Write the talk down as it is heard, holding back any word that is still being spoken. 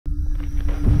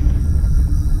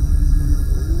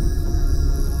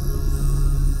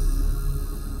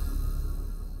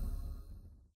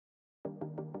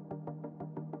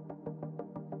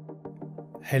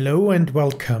Hello and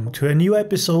welcome to a new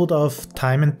episode of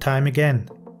Time and Time Again.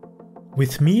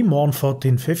 With me,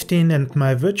 Morn1415, and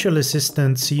my virtual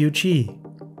assistant CUG.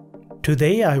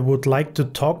 Today I would like to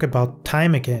talk about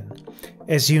time again.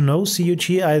 As you know,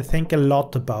 CUG, I think a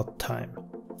lot about time.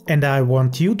 And I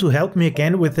want you to help me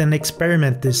again with an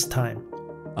experiment this time.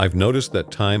 I've noticed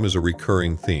that time is a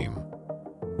recurring theme.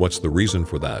 What's the reason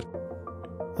for that?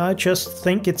 I just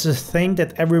think it's a thing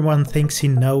that everyone thinks he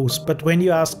knows, but when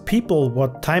you ask people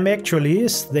what time actually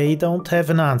is, they don't have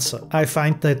an answer. I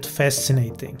find that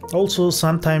fascinating. Also,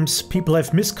 sometimes people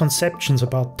have misconceptions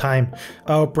about time.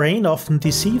 Our brain often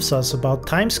deceives us about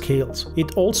timescales.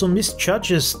 It also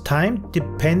misjudges time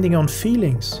depending on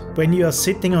feelings. When you are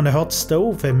sitting on a hot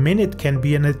stove, a minute can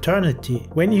be an eternity.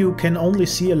 When you can only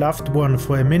see a loved one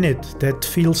for a minute, that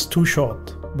feels too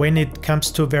short. When it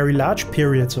comes to very large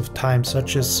periods of time,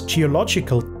 such as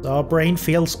geological, our brain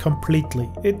fails completely.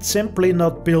 It's simply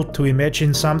not built to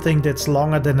imagine something that's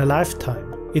longer than a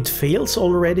lifetime. It fails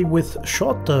already with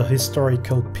shorter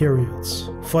historical periods.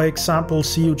 For example,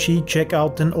 CUG, check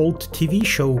out an old TV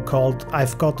show called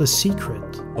I've Got a Secret.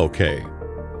 Okay.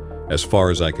 As far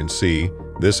as I can see,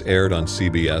 this aired on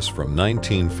CBS from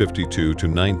 1952 to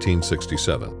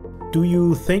 1967. Do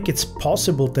you think it's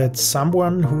possible that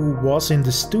someone who was in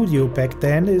the studio back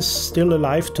then is still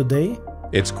alive today?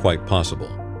 It's quite possible.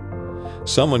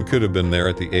 Someone could have been there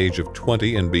at the age of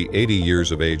 20 and be 80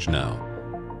 years of age now.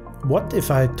 What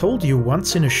if I told you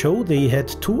once in a show they had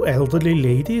two elderly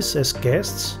ladies as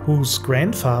guests whose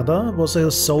grandfather was a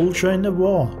soldier in the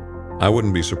war? I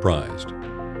wouldn't be surprised.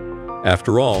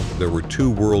 After all, there were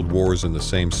 2 world wars in the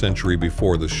same century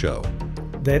before the show.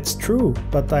 That's true,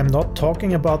 but I'm not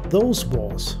talking about those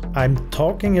wars. I'm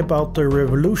talking about the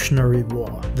Revolutionary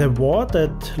War. The war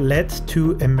that led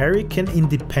to American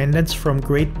independence from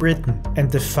Great Britain and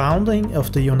the founding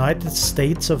of the United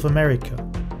States of America.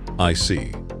 I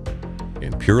see.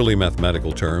 In purely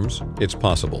mathematical terms, it's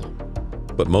possible.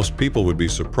 But most people would be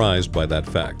surprised by that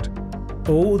fact.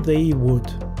 Oh, they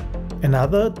would.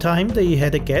 Another time they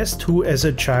had a guest who as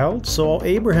a child saw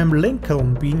Abraham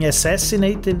Lincoln being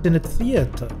assassinated in a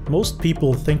theater. Most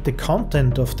people think the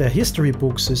content of their history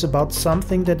books is about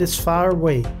something that is far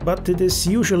away, but it is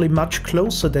usually much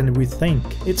closer than we think.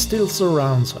 It still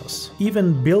surrounds us,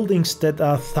 even buildings that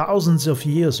are thousands of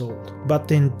years old.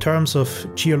 But in terms of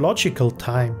geological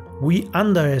time, we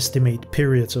underestimate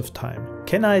periods of time.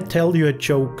 Can I tell you a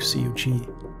joke, CUG?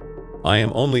 I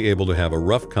am only able to have a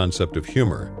rough concept of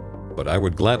humor, but I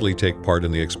would gladly take part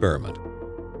in the experiment.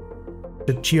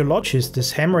 A geologist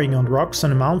is hammering on rocks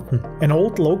on a mountain. An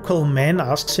old local man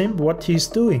asks him what he's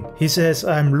doing. He says,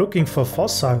 I'm looking for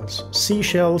fossils,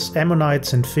 seashells,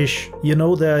 ammonites and fish. You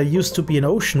know, there used to be an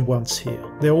ocean once here.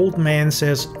 The old man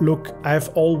says, look, I've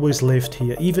always lived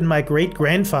here. Even my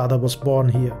great-grandfather was born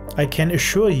here. I can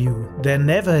assure you, there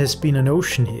never has been an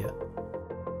ocean here.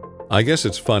 I guess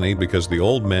it's funny because the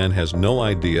old man has no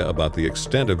idea about the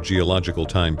extent of geological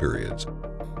time periods.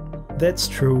 That's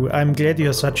true. I'm glad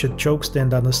you're such a jokester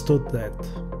and understood that.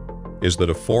 Is that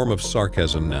a form of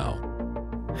sarcasm now?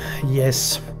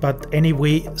 Yes, but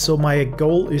anyway, so my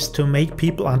goal is to make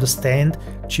people understand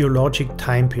geologic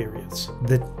time periods.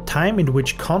 The time in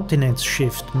which continents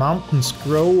shift, mountains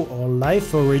grow, or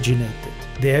life originated.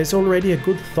 There is already a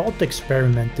good thought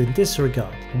experiment in this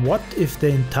regard. What if the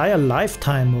entire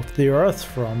lifetime of the Earth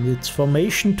from its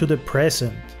formation to the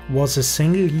present was a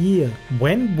single year?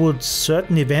 When would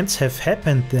certain events have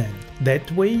happened then?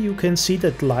 That way you can see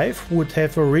that life would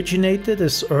have originated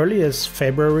as early as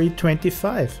February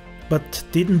 25. But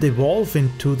didn't evolve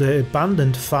into the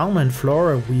abundant fauna and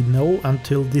flora we know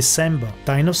until December.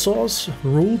 Dinosaurs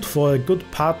ruled for a good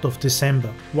part of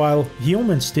December, while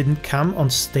humans didn't come on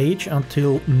stage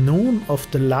until noon of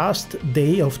the last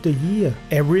day of the year.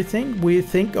 Everything we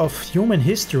think of human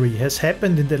history has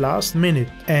happened in the last minute,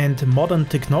 and modern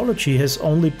technology has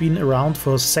only been around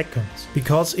for seconds.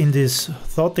 Because in this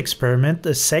thought experiment,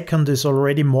 a second is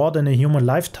already more than a human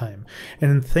lifetime.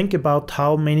 And think about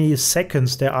how many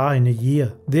seconds there are in a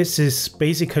year. This is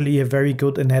basically a very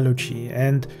good analogy,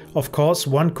 and of course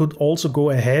one could also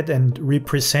go ahead and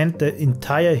represent the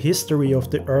entire history of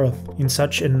the Earth in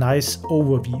such a nice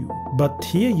overview. But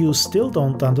here you still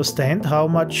don't understand how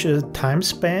much a time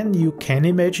span you can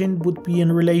imagine would be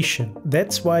in relation.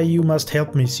 That's why you must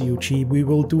help me, CUG. We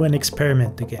will do an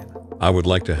experiment again. I would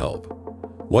like to help.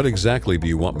 What exactly do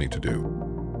you want me to do?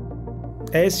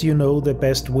 As you know, the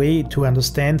best way to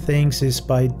understand things is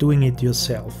by doing it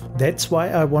yourself. That's why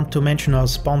I want to mention our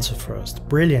sponsor first,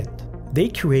 Brilliant. They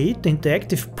create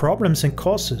interactive problems and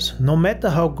courses, no matter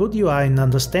how good you are in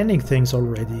understanding things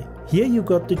already. Here you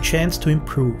got the chance to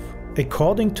improve.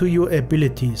 according to your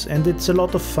abilities, and it's a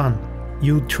lot of fun.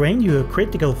 You train your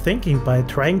critical thinking by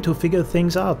trying to figure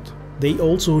things out. They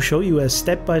also show you a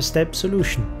step-by-step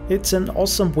solution. It's an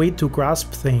awesome way to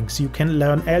grasp things. You can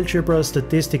learn algebra,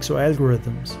 statistics or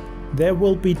algorithms. There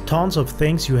will be tons of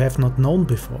things you have not known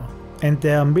before. And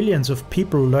there are millions of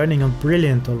people learning on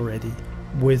Brilliant already.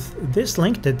 With this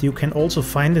link that you can also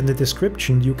find in the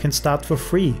description, you can start for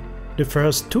free. The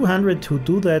first 200 who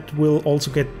do that will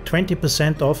also get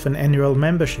 20% off an annual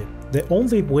membership. The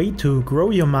only way to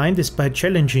grow your mind is by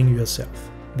challenging yourself.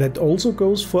 That also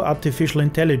goes for artificial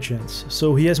intelligence,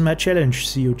 so here's my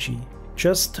challenge, COG.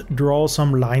 Just draw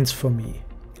some lines for me.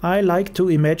 I like to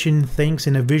imagine things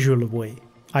in a visual way.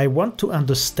 I want to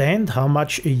understand how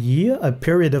much a year, a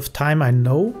period of time I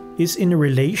know, is in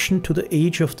relation to the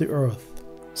age of the Earth.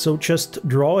 So just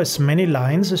draw as many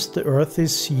lines as the Earth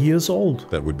is years old.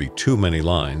 That would be too many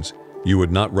lines. You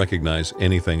would not recognize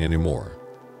anything anymore.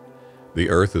 The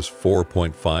Earth is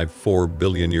 4.54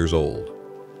 billion years old.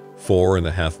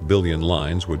 4.5 billion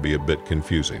lines would be a bit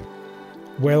confusing.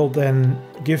 Well, then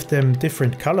give them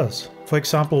different colors. For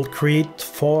example, create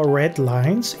 4 red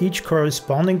lines, each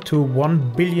corresponding to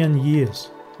 1 billion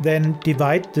years. Then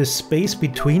divide the space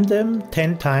between them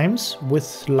 10 times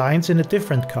with lines in a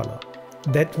different color.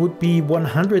 That would be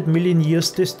 100 million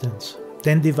years distance.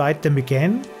 Then divide them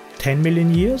again, 10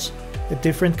 million years, a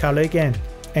different color again,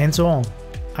 and so on.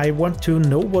 I want to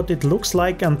know what it looks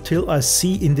like until I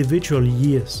see individual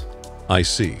years. I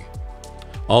see.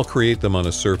 I'll create them on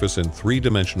a surface in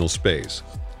 3-dimensional space,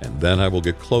 and then I will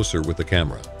get closer with the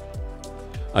camera.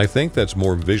 I think that's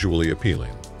more visually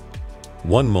appealing.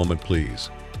 One moment, please.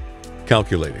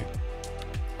 Calculating.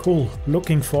 Cool,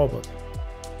 looking forward.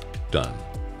 Done.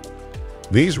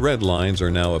 These red lines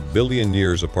are now 1 billion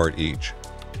years apart each.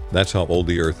 That's how old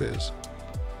the Earth is.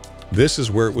 This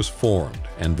is where it was formed,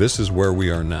 and this is where we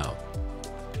are now.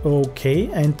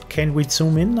 Okay, and can we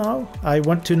zoom in now? I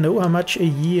want to know how much a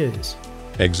year is.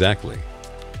 Exactly.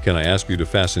 Can I ask you to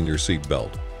fasten your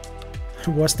seatbelt?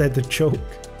 Was that a joke?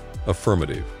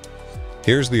 Affirmative.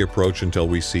 Here's the approach until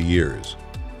we see years.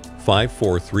 5,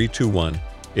 4, 3, 2, 1,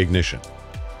 ignition.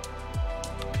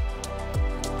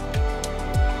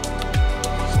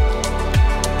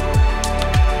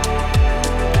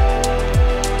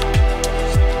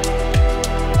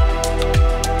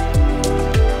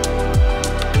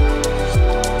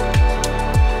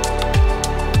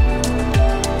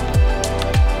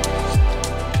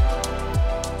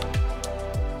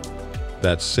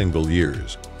 That's single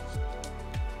years.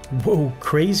 Whoa,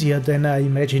 crazier than I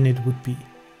imagine it would be.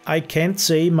 I can't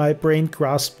say my brain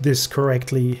grasped this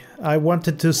correctly. I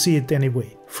wanted to see it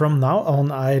anyway. From now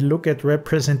on I look at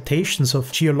representations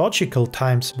of geological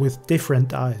times with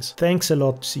different eyes. Thanks a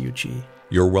lot, CUG.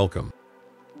 You're welcome.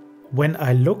 When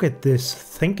I look at this,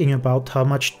 thinking about how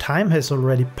much time has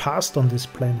already passed on this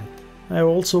planet, I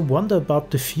also wonder about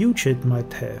the future it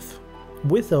might have,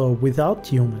 with or without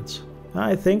humans.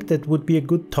 I think that would be a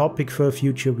good topic for a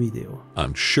future video.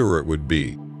 I'm sure it would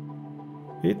be.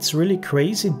 It's really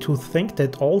crazy to think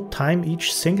that all time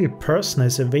each single person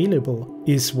is available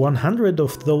is 100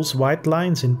 of those white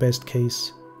lines in best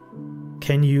case.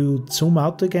 Can you zoom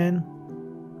out again?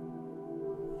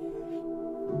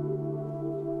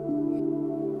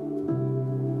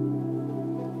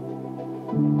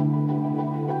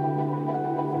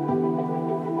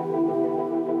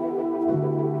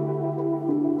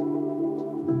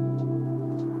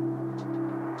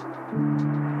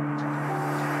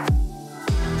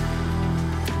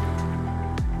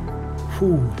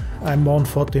 I'm on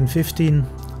 1415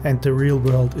 and the real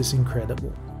world is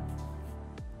incredible.